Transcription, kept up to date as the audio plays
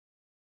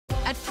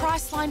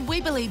Priceline,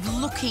 we believe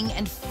looking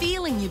and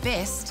feeling your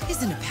best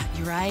isn't about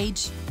your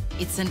age.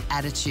 It's an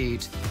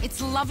attitude.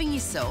 It's loving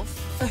yourself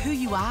for who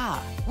you are.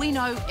 We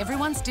know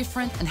everyone's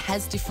different and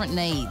has different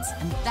needs,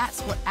 and that's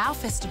what our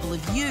Festival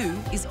of You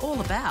is all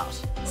about.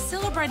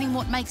 Celebrating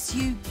what makes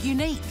you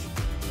unique,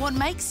 what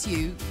makes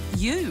you,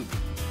 you.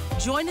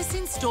 Join us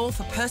in store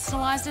for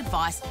personalised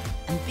advice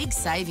and big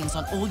savings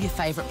on all your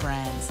favourite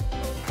brands.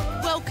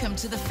 Welcome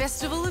to the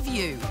Festival of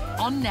You,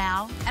 on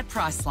now at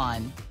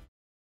Priceline.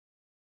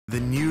 The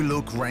new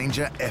look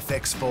Ranger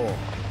FX4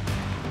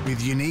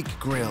 with unique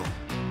grille,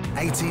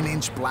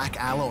 18-inch black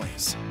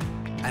alloys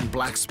and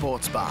black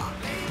sports bar.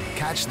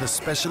 Catch the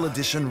special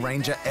edition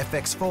Ranger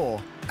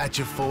FX4 at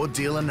your Ford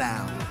dealer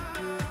now.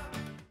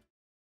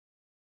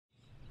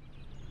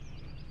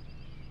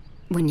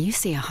 When you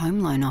see a home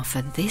loan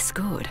offer this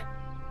good,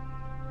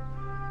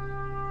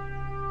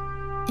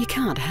 you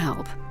can't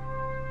help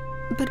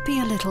but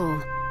be a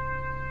little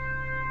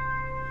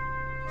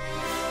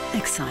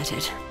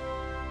excited.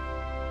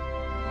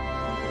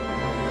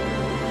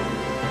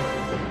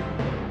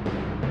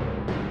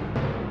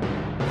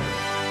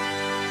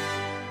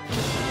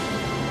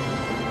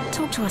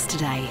 Talk to us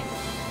today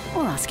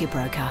or ask your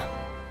broker.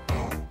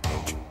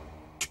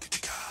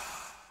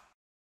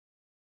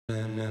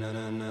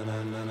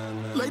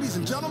 Ladies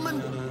and gentlemen,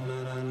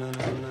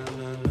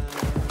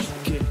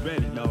 get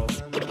ready, no.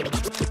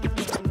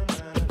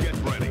 Get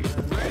ready.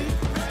 Ready,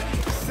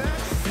 set,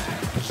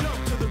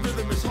 jump to the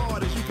rhythm as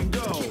hard as you can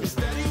go.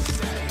 Steady,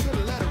 to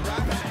the letter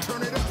rock,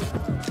 turn it up.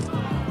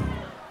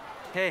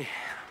 Hey.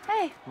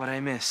 Hey. What'd I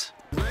miss?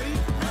 Ready,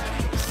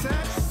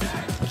 set,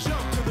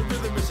 jump to the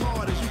rhythm as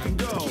hard as you can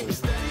go.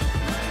 Steady,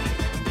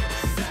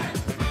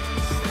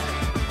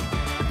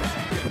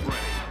 get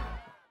ready.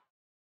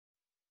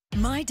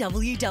 My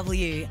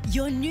WW,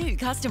 your new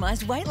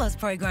customised weight loss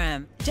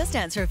program. Just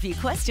answer a few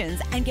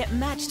questions and get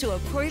matched to a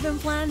proven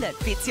plan that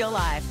fits your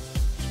life.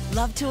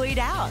 Love to eat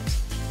out?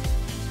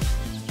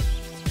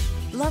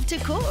 Love to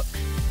cook?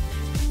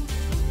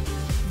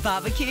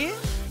 Barbecue?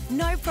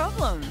 No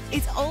problem.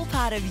 It's all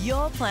part of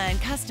your plan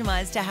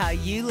customised to how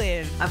you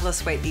live. I've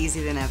lost weight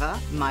easier than ever,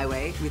 my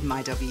way, with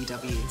My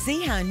WW.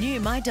 See how new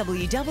My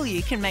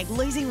WW can make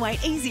losing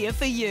weight easier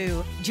for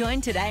you.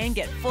 Join today and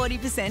get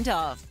 40%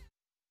 off.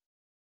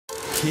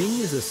 King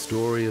is a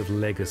story of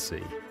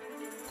legacy,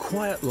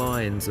 quiet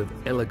lines of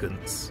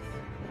elegance,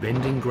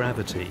 bending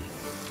gravity,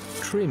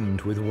 trimmed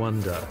with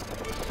wonder,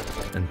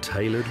 and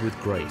tailored with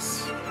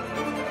grace.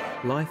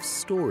 Life's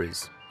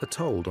stories are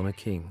told on a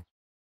King.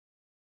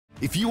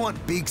 If you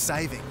want big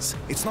savings,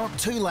 it's not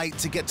too late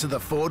to get to the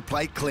Ford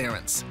plate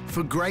clearance.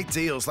 For great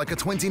deals like a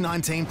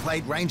 2019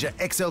 plate Ranger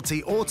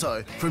XLT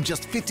Auto from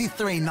just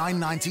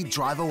 $53,990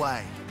 drive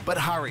away. But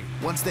hurry,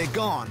 once they're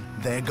gone,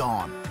 they're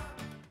gone.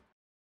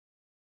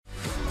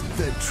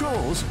 The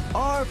Trolls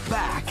are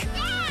back.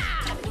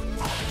 Yeah!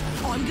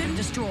 I'm gonna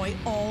destroy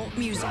all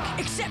music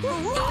except for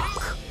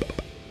rock.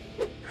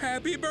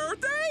 Happy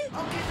birthday!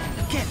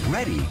 Get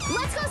ready.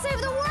 Let's go save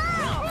the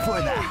world!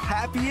 For the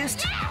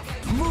happiest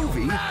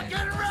movie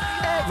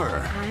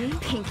ever. I'm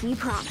Pinky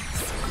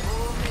Promise.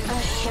 A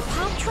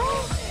hip-hop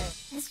troll?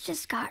 This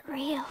just got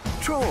real.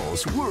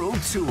 Trolls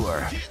World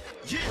Tour.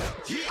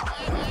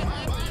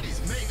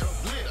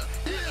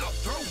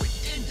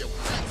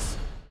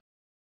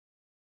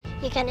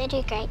 You're gonna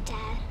do great,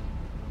 Dad.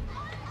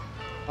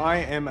 I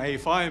am a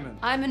fireman.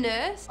 I'm a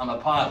nurse. I'm a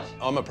pilot.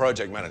 I'm a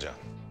project manager.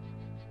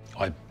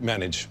 I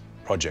manage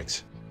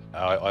projects.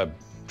 I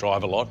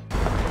drive a lot.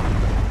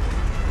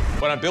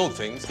 When I build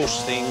things,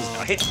 push things,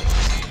 I hit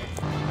things,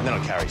 and then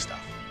I carry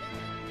stuff.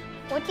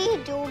 What do you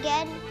do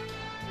again?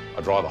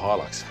 I drive a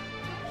Hilux.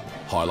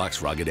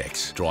 Hilux Rugged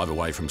X. Drive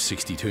away from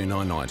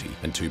 $62,990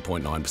 and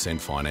 2.9%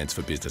 finance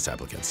for business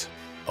applicants.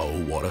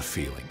 Oh, what a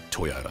feeling.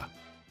 Toyota.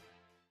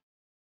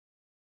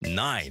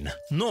 9.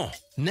 No.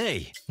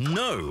 Nay.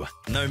 No.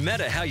 No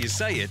matter how you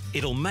say it,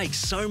 it'll make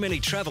so many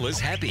travellers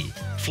happy.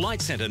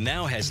 Flight Centre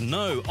now has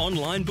no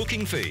online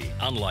booking fee,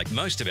 unlike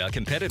most of our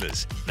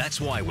competitors.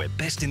 That's why we're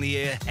best in the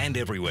air and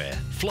everywhere.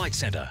 Flight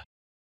Centre.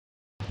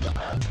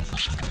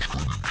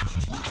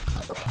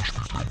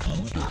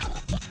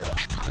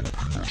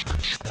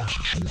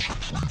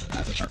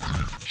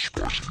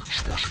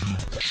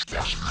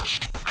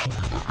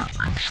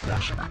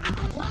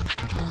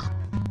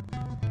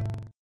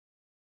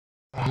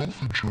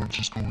 Health insurance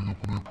is going up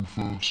on April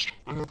 1st,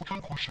 and I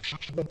became close to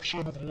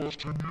 61% over the last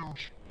 10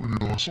 years. We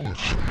need our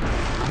selection. I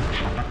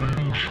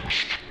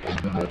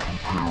will not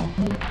compare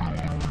your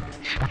premiums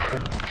with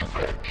hundreds of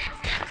policies.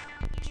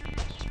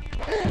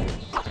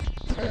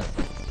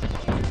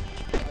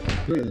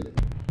 Whoa.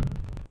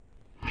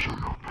 Is that your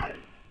now?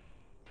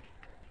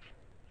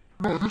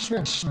 No, this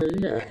one's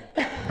smaller.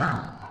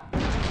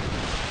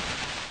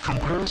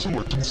 Compare,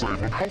 select and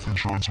save on health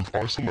insurance with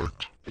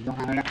iSelect. Or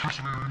get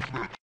electricity and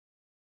internet.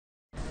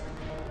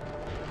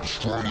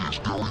 Australia's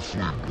Gary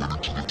Flynn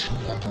went into the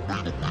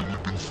 200-metre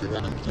wheelie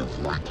final with the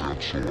right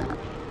outside.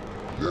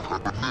 What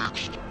happened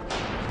next?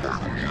 Made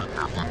only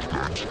average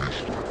dance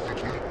history.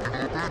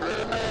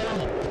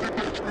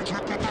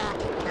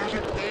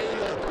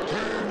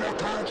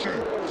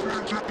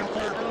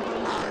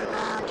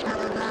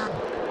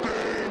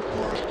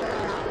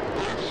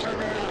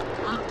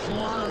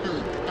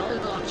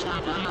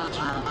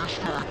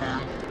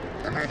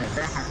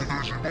 another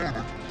high-definition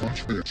moment from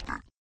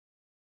Sportsbet.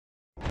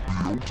 The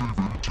LTV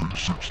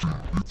T60,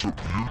 it's a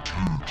beard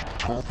huge,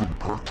 tough and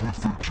packed with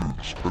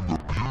features. And the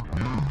beard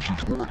news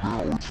is right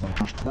now, it's from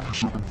just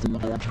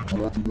 $27,490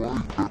 drive away.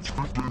 That's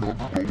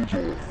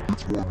 $1,500 off.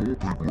 It's why more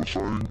people are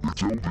saying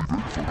it's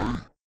LTV for me.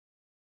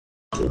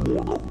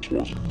 Online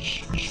advertising is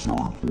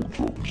very important to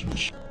our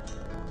business.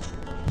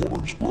 My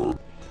name's Brad.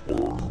 I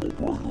own and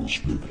operate a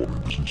small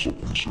plumbing business up on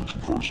the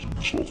Central Coast in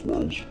New South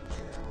Wales.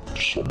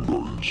 Some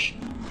days,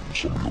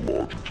 some of your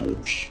larger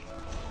jobs,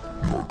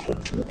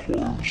 come to a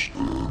close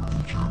and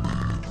you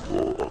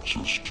need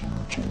access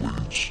to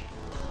leads.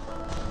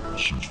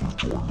 Since we've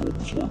joined on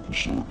with local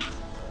search,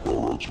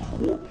 our ads are in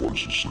the right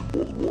places, seen by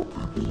the right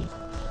people.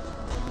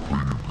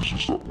 Being in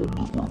business that long,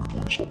 they've got to be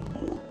doing something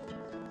right.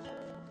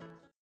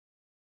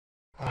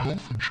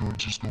 Health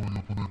insurance is going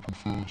up on April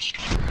 1st.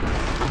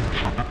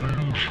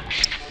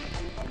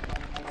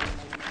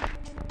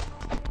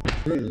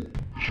 Whoa.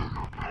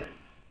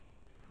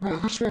 No,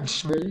 this one's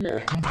smaller.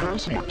 Compare,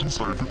 select and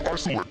save it. I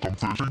select on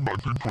 13,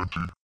 19, 20.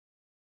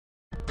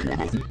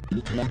 Pineapple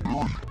or pine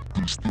berry.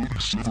 There's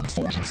 37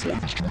 frozen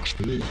flavours to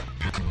explore. You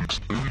can mix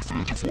any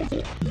Fanta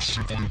flavour or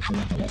simply enjoy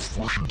the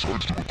refreshing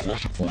taste of a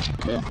classic frozen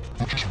Coke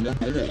for just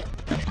 $1. A little bit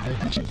of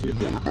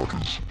Hawaiian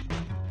Maccas.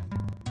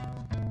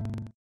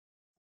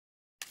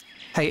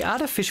 Hey,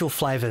 artificial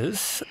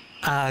flavours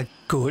are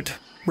good.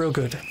 Real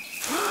good.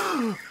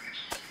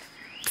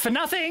 For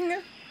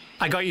nothing!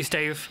 I got you,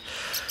 Steve.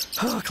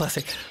 Oh,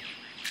 classic.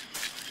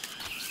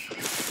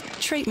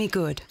 Treat me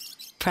good.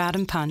 Proud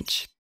and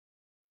Punch.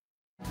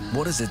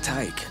 What does it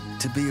take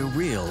to be a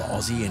real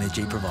Aussie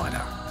energy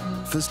provider?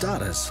 For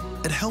starters,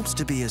 it helps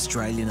to be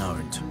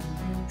Australian-owned.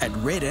 At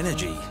Red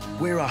Energy,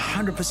 we're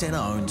 100%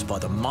 owned by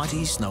the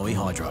mighty Snowy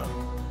Hydro.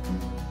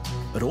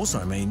 It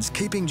also means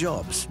keeping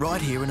jobs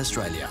right here in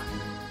Australia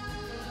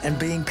and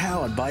being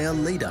powered by a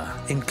leader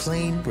in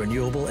clean,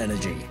 renewable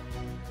energy.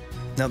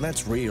 Now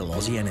that's real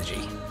Aussie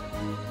energy.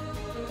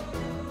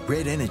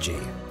 Red Energy,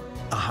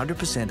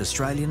 100%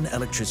 Australian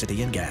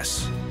electricity and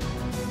gas.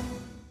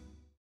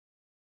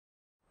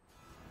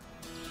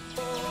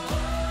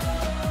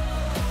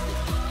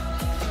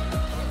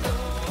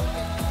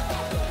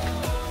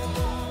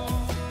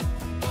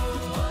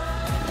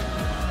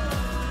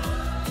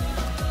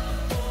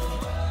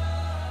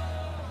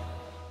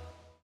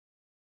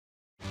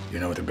 You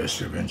know what the best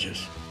revenge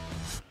is?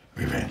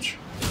 Revenge.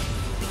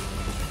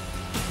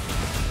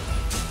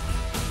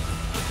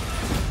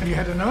 Have you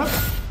had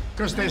enough?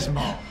 Because there's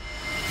more.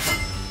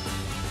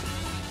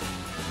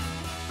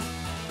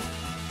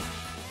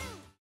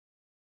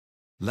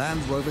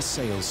 Land Rover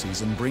sales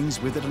season brings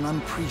with it an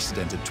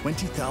unprecedented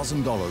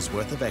 $20,000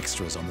 worth of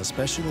extras on the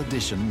special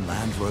edition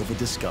Land Rover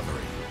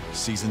Discovery.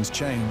 Seasons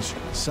change,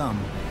 some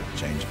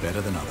change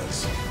better than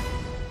others.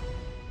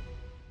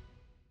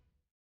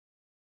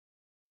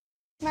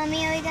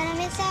 Mummy, are we going to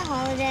miss our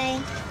holiday?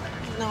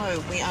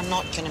 No, we are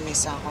not going to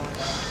miss our holiday.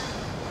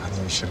 I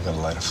think we should have got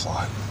a later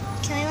flight.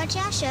 Can we watch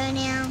our show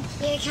now?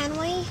 Yeah, can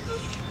we?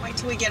 Wait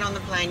till we get on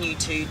the plane, you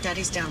two.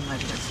 Daddy's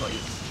downloaded it for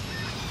you.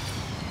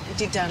 You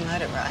did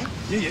download it, right?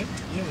 Yeah.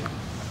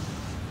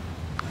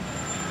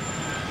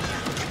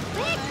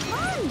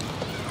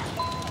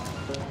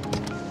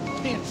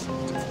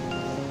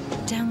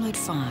 Download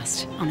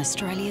fast on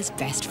Australia's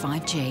best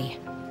 5G.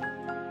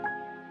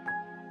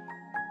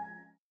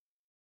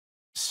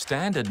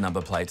 Standard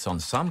number plates on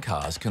some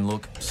cars can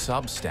look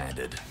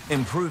substandard.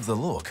 Improve the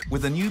look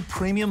with a new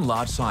premium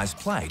large-size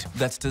plate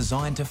that's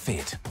designed to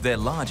fit. They're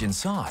large in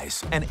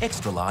size and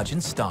extra large in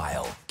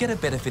style. Get a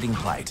better-fitting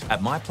plate at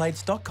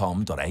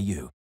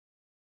myplates.com.au.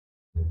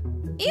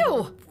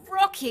 Ew!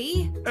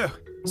 Rocky!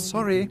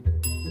 Sorry.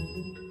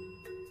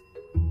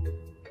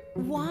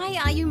 Why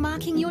are you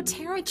marking your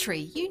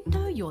territory? You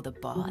know you're the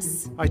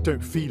boss. I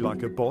don't feel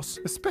like a boss,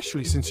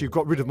 especially since you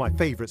got rid of my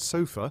favourite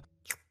sofa.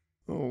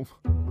 Oh.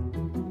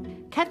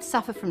 Cats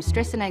suffer from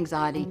stress and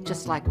anxiety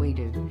just like we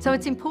do, so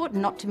it's important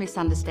not to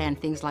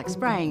misunderstand things like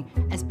spraying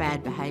as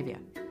bad behaviour.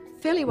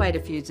 Fairly-way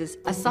diffusers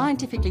are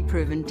scientifically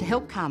proven to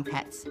help calm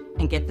cats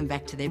and get them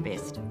back to their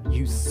best.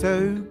 You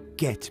so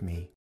get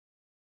me.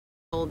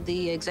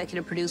 The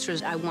executive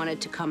producers, I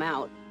wanted to come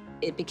out.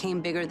 It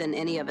became bigger than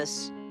any of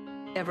us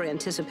ever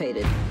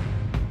anticipated.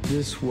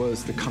 This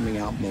was the coming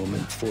out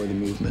moment for the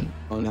movement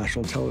on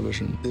national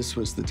television. This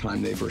was the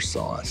time they first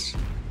saw us.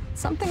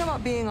 Something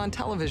about being on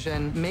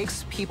television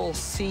makes people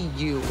see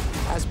you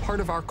as part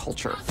of our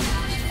culture.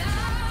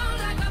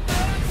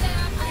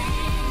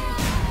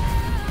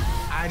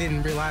 I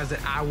didn't realize that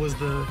I was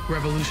the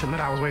revolution that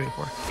I was waiting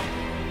for.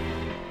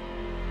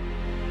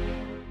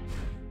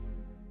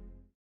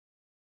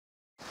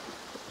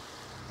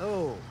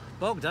 Oh,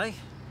 bog day.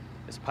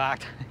 It's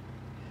parked.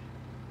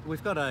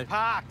 We've got a...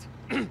 Parked!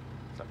 The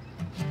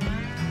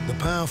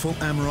powerful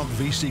Amarok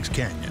V6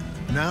 Canyon,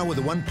 now with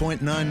a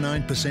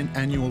 1.99%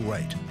 annual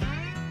rate.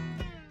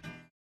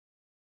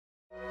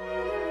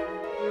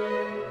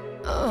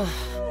 Ugh,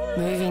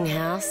 moving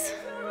house.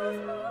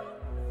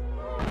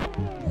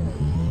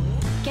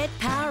 Get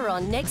power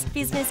on next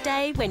business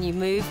day when you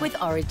move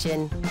with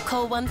Origin.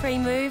 Call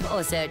 13MOVE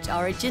or search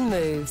Origin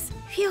Moves.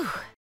 Phew.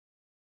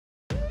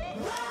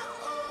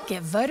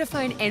 Get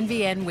Vodafone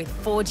NBN with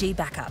 4G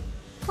backup.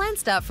 Plans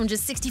start from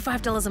just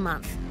 $65 a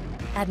month.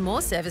 Add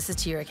more services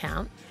to your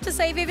account to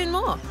save even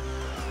more.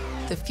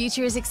 The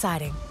future is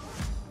exciting.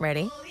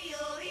 Ready?